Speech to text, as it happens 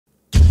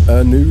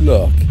A new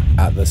look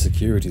at the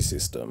security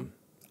system,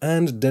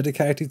 and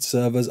dedicated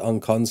servers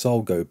on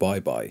console go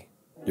bye-bye.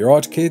 You're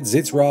right kids,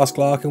 it's Ross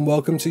Clark and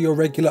welcome to your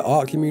regular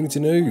ARK community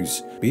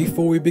news.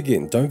 Before we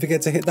begin, don't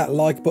forget to hit that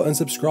like button,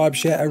 subscribe,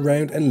 share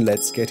around and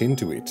let's get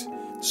into it.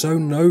 So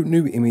no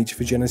new image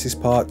for Genesis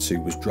Part 2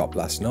 was dropped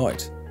last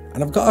night,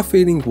 and I've got a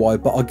feeling why,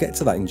 but I'll get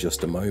to that in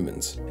just a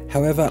moment.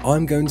 However,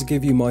 I'm going to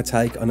give you my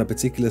take on a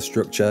particular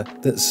structure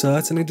that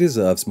certainly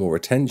deserves more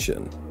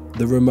attention: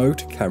 the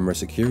remote camera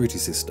security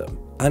system,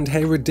 and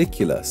how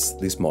ridiculous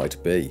this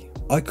might be.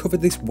 I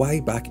covered this way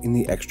back in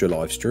the Extra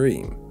live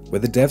stream, where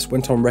the devs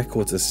went on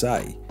record to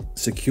say,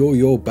 secure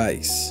your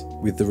base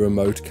with the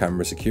remote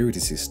camera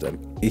security system,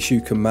 issue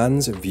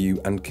commands,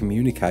 view and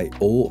communicate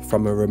all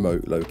from a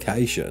remote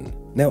location.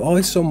 Now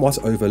I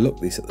somewhat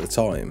overlooked this at the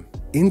time,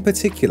 in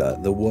particular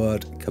the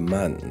word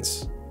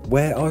commands,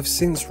 where I've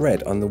since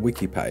read on the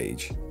wiki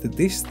page that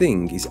this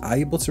thing is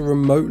able to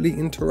remotely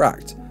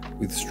interact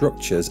with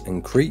structures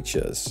and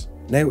creatures.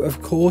 Now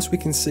of course we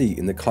can see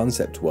in the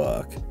concept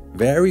work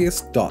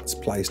various dots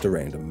placed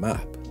around a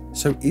map.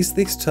 So is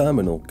this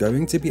terminal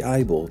going to be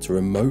able to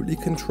remotely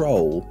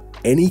control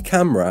any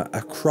camera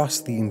across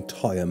the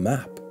entire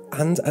map,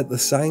 and at the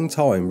same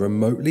time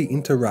remotely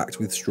interact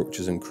with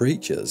structures and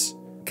creatures?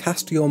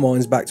 Cast your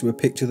minds back to a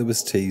picture that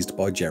was teased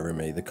by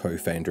Jeremy, the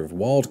co-founder of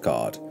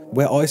Wildcard,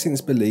 where I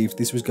since believed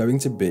this was going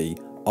to be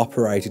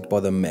operated by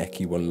the mech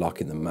you unlock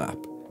in the map,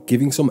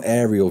 giving some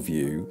aerial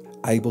view,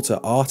 able to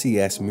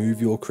RTS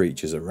move your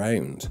creatures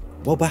around.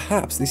 Well,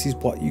 perhaps this is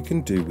what you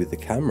can do with the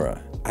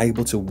camera,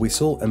 able to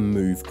whistle and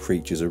move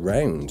creatures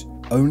around,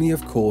 only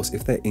of course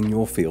if they're in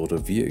your field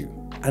of view.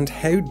 And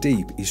how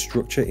deep is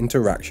structure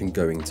interaction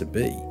going to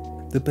be?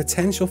 The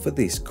potential for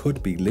this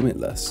could be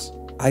limitless,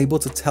 able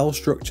to tell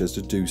structures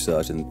to do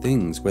certain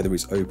things, whether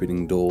it's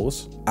opening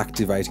doors,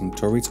 activating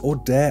turrets, or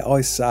dare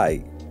I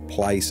say,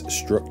 place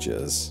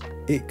structures.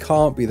 It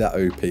can't be that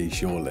OP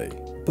surely.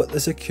 But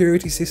the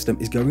security system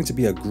is going to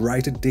be a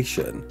great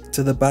addition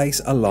to the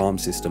base alarm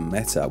system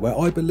meta, where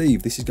I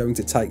believe this is going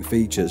to take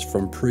features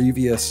from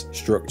previous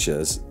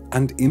structures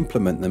and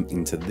implement them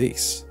into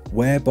this,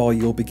 whereby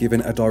you'll be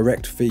given a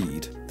direct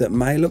feed that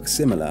may look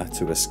similar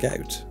to a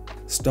scout,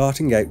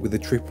 starting out with a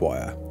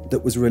tripwire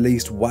that was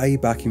released way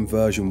back in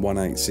version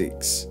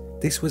 186.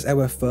 This was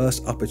our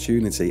first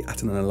opportunity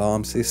at an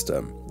alarm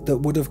system that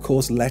would of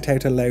course let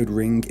out a loud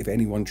ring if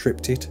anyone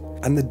tripped it,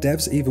 and the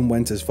devs even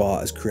went as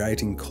far as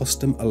creating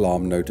custom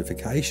alarm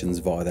notifications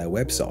via their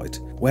website,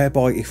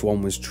 whereby if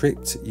one was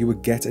tripped you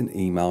would get an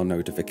email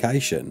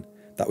notification.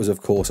 That was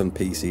of course on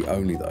PC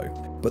only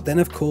though, but then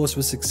of course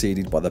was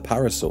succeeded by the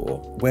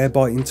Parasaur,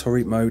 whereby in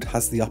turret mode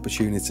has the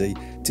opportunity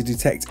to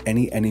detect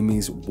any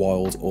enemies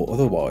wild or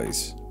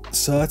otherwise,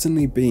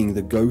 certainly being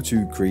the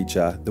go-to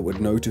creature that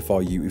would notify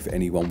you if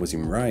anyone was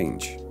in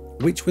range,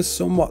 which was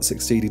somewhat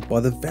succeeded by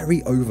the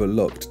very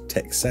overlooked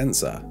tech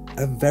sensor,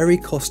 a very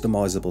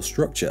customizable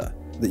structure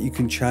that you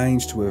can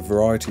change to a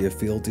variety of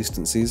field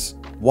distances,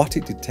 what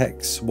it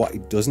detects, what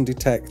it doesn't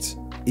detect,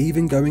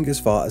 even going as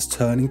far as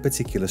turning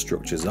particular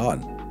structures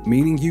on,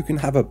 meaning you can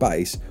have a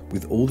base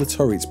with all the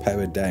turrets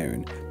powered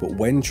down, but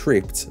when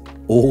tripped,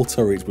 all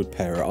turrets would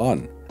power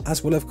on,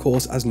 as well of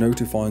course as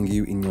notifying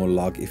you in your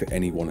log if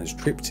anyone has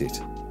tripped it.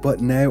 But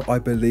now I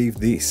believe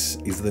this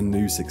is the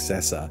new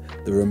successor,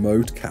 the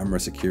remote camera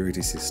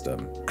security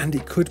system, and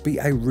it could be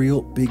a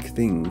real big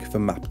thing for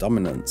map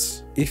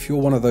dominance. If you're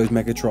one of those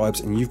mega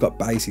tribes and you've got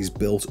bases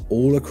built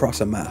all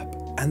across a map,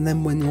 and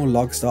then when your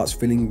log starts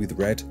filling with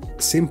red,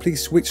 simply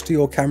switch to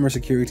your camera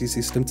security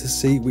system to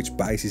see which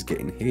base is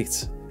getting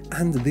hit.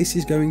 And this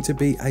is going to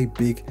be a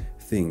big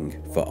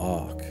thing for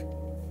ARK.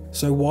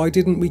 So why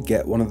didn't we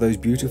get one of those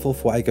beautiful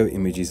Fuego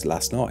images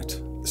last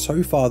night?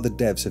 So far the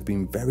devs have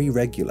been very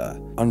regular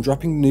on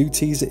dropping new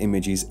teaser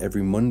images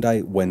every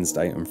Monday,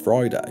 Wednesday and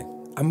Friday.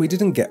 And we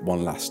didn't get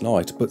one last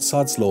night, but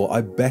sod's law,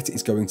 I bet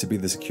it's going to be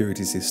the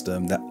security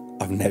system that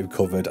I've now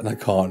covered and I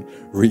can't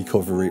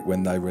recover it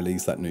when they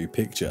release that new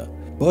picture.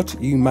 But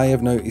you may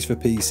have noticed for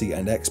PC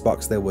and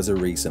Xbox there was a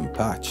recent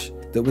patch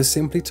that was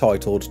simply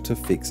titled to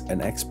fix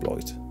an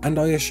exploit, and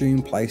I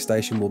assume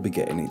PlayStation will be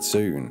getting it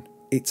soon.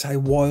 It's a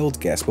wild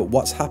guess, but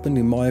what's happened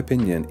in my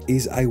opinion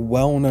is a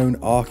well-known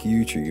ARK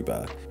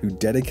YouTuber who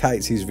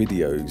dedicates his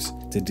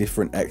videos to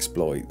different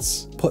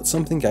exploits put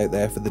something out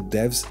there for the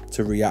devs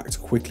to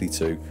react quickly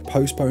to,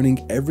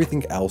 postponing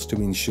everything else to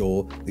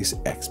ensure this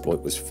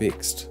exploit was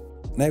fixed.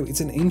 Now it's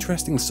an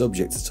interesting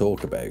subject to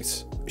talk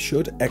about.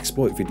 Should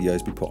exploit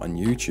videos be put on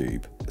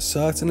YouTube?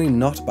 Certainly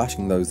not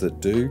bashing those that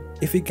do.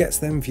 If it gets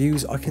them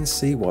views, I can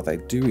see why they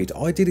do it.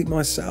 I did it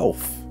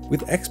myself,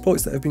 with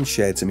exploits that have been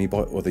shared to me by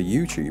other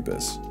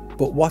YouTubers.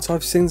 But what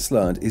I've since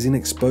learned is in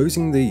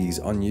exposing these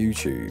on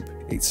YouTube,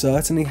 it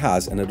certainly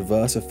has an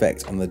adverse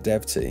effect on the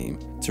dev team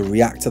to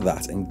react to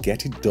that and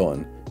get it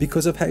done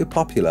because of how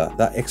popular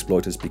that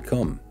exploit has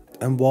become.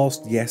 And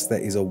whilst yes, there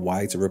is a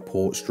way to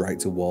report straight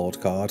to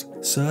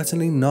Wildcard,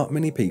 certainly not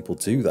many people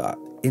do that.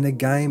 In a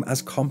game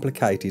as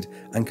complicated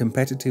and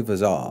competitive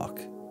as ARK,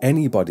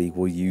 Anybody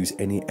will use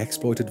any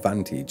exploit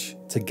advantage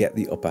to get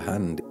the upper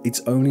hand.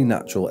 It's only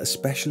natural,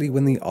 especially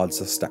when the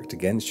odds are stacked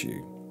against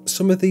you.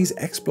 Some of these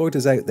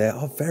exploiters out there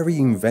are very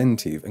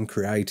inventive and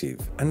creative,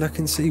 and I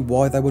can see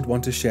why they would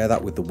want to share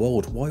that with the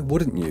world. Why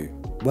wouldn't you?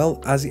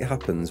 Well, as it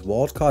happens,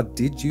 Wildcard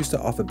did used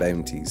to offer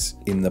bounties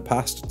in the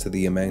past to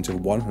the amount of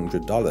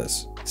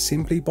 $100,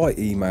 simply by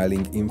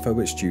emailing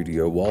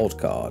info@Studio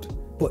Wildcard.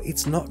 But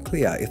it's not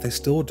clear if they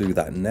still do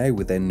that now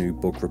with their new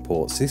bug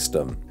report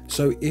system.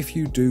 So if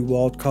you do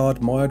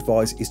Wildcard, my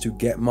advice is to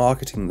get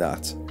marketing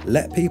that.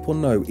 Let people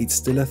know it's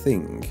still a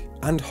thing,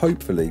 and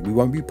hopefully we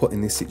won't be put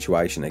in this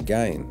situation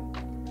again.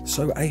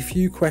 So a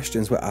few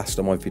questions were asked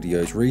on my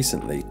videos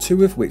recently,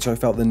 two of which I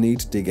felt the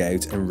need to dig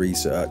out and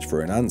research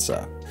for an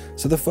answer.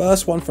 So the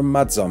first one from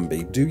Mad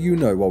Zombie: do you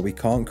know why we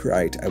can't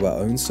create our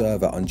own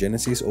server on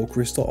Genesis or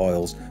Crystal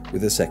Isles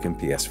with a second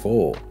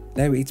PS4?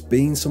 Now, it's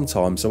been some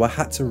time, so I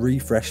had to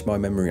refresh my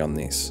memory on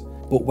this.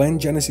 But when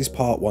Genesis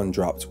Part 1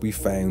 dropped, we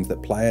found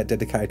that player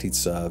dedicated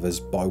servers,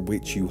 by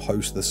which you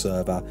host the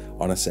server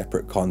on a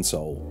separate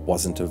console,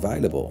 wasn't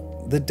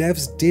available. The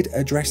devs did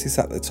address this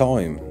at the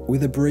time,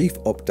 with a brief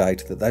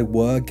update that they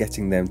were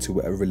getting them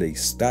to a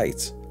release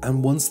state.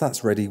 And once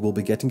that's ready, we'll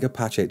be getting a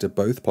patch out to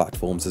both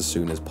platforms as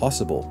soon as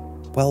possible.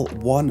 Well,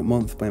 1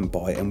 month went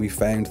by and we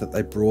found that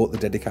they brought the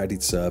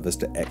dedicated servers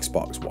to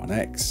Xbox One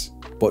X,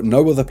 but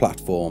no other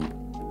platform.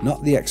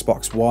 Not the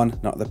Xbox One,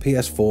 not the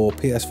PS4,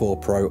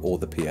 PS4 Pro or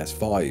the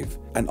PS5.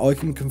 And I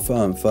can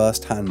confirm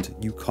firsthand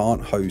you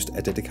can't host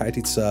a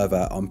dedicated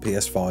server on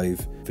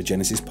PS5 for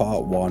Genesis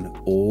Part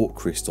 1 or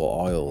Crystal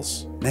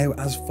Isles. Now,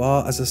 as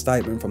far as a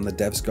statement from the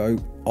devs go,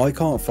 I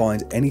can't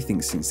find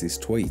anything since this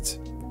tweet,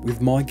 with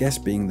my guess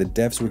being the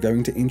devs were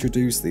going to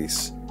introduce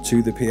this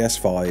to the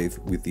PS5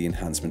 with the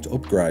enhancement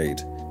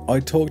upgrade. I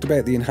talked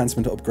about the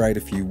enhancement upgrade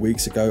a few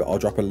weeks ago. I'll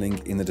drop a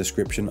link in the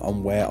description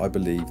on where I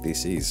believe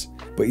this is,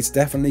 but it's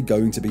definitely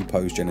going to be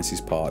post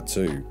Genesis Part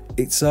 2.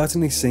 It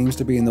certainly seems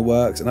to be in the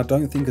works and I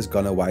don't think has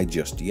gone away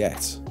just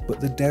yet, but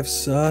the devs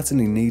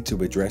certainly need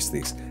to address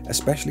this,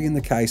 especially in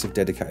the case of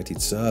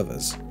dedicated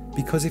servers,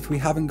 because if we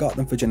haven't got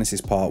them for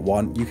Genesis Part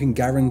 1, you can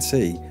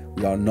guarantee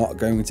we are not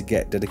going to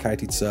get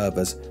dedicated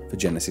servers for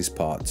Genesis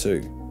Part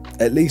 2,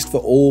 at least for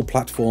all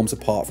platforms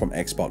apart from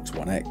Xbox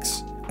One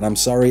X. And I'm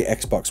sorry,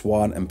 Xbox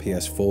One and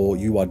PS4,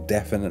 you are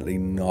definitely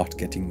not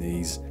getting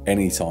these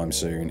anytime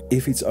soon.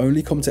 If it's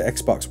only come to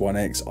Xbox One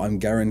X, I'm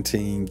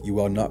guaranteeing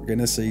you are not going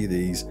to see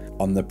these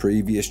on the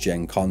previous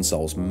gen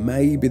consoles.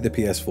 Maybe the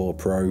PS4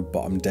 Pro,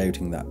 but I'm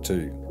doubting that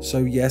too. So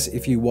yes,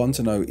 if you want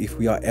to know if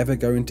we are ever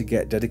going to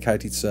get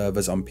dedicated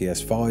servers on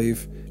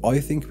PS5, I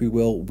think we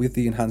will with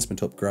the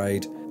enhancement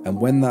upgrade.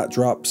 And when that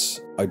drops,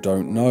 I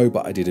don't know,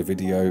 but I did a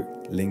video,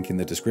 link in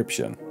the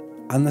description.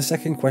 And the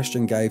second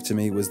question gave to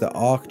me was that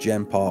ARK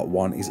Gen Part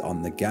 1 is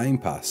on the Game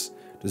Pass.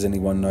 Does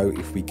anyone know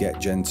if we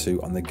get Gen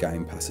 2 on the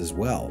Game Pass as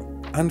well?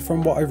 And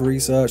from what I've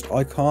researched,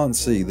 I can't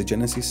see the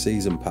Genesis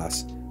Season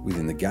Pass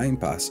within the Game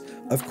Pass.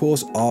 Of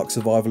course, ARK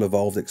Survival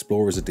Evolved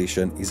Explorers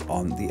Edition is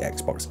on the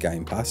Xbox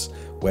Game Pass,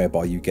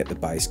 whereby you get the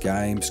base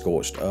game,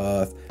 Scorched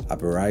Earth,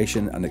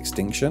 Aberration and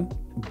Extinction.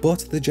 But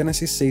the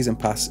Genesis Season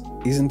Pass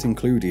isn't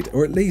included,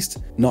 or at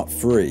least not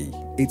free.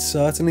 It's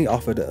certainly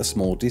offered at a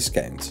small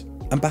discount,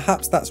 and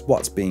perhaps that's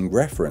what's being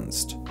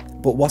referenced.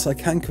 But what I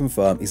can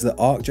confirm is that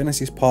ARK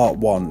Genesis Part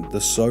 1, the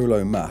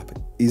solo map,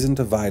 isn't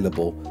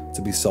available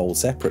to be sold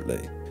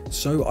separately.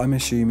 So I'm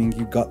assuming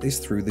you got this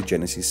through the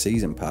Genesis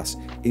Season Pass,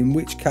 in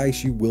which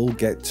case you will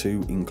get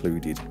 2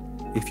 included.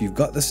 If you've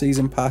got the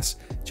Season Pass,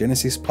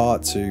 Genesis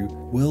Part 2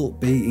 will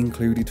be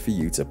included for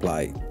you to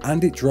play,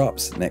 and it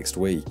drops next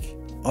week.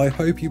 I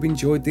hope you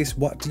enjoyed this.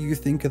 What do you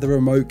think of the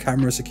remote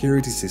camera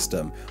security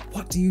system?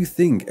 What do you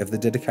think of the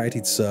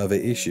dedicated server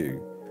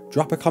issue?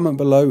 Drop a comment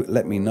below,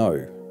 let me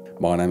know.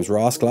 My name's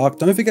Clark.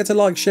 Don't forget to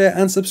like, share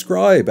and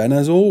subscribe, and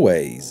as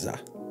always,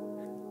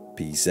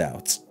 peace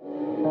out.